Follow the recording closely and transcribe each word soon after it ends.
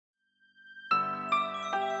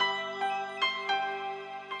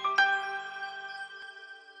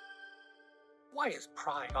Why is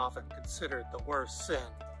pride often considered the worst sin?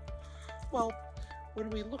 Well, when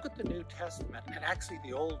we look at the New Testament, and actually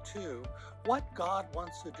the Old too, what God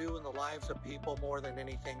wants to do in the lives of people more than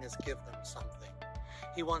anything is give them something.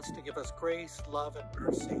 He wants to give us grace, love, and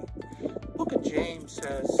mercy. The book of James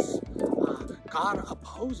says, God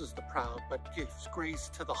opposes the proud, but gives grace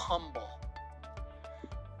to the humble.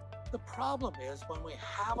 The problem is when we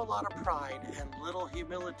have a lot of pride and little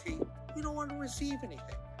humility, we don't want to receive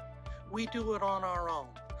anything. We do it on our own.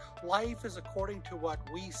 Life is according to what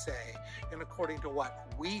we say and according to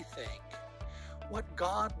what we think. What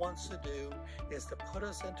God wants to do is to put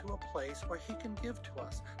us into a place where He can give to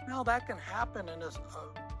us. Now that can happen in a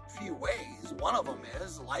few ways. One of them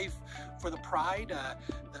is life for the pride.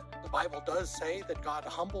 The Bible does say that God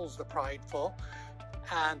humbles the prideful.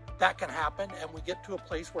 And that can happen, and we get to a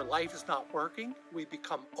place where life is not working. We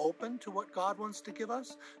become open to what God wants to give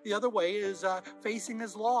us. The other way is facing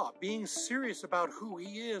His law, being serious about who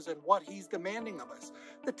He is and what He's demanding of us.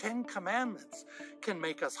 The 10 Commandments can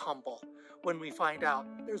make us humble when we find out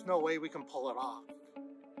there's no way we can pull it off.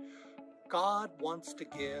 God wants to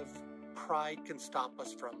give. Pride can stop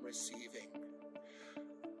us from receiving.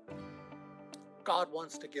 God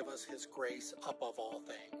wants to give us His grace above all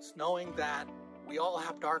things, knowing that we all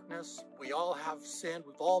have darkness, we all have sin,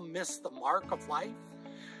 we've all missed the mark of life.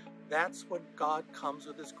 That's when God comes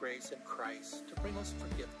with His grace in Christ to bring us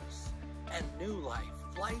forgiveness and new life,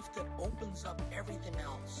 life that opens up everything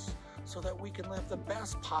else so that we can live the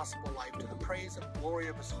best possible life to the praise and glory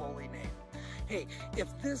of His holy name. Hey, if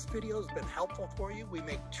this video has been helpful for you, we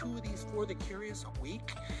make 2 of these for the curious a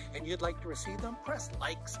week, and you'd like to receive them, press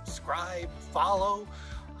like, subscribe, follow.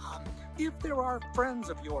 If there are friends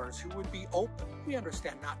of yours who would be open, we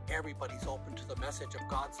understand not everybody's open to the message of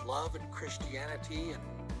God's love and Christianity and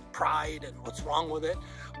pride and what's wrong with it,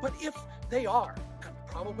 but if they are, and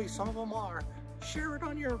probably some of them are, share it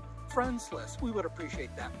on your friends list. We would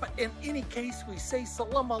appreciate that. But in any case, we say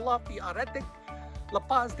salam alafi aretik, la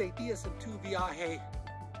paz de dias en tu viaje.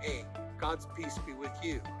 Hey, God's peace be with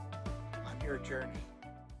you on your journey.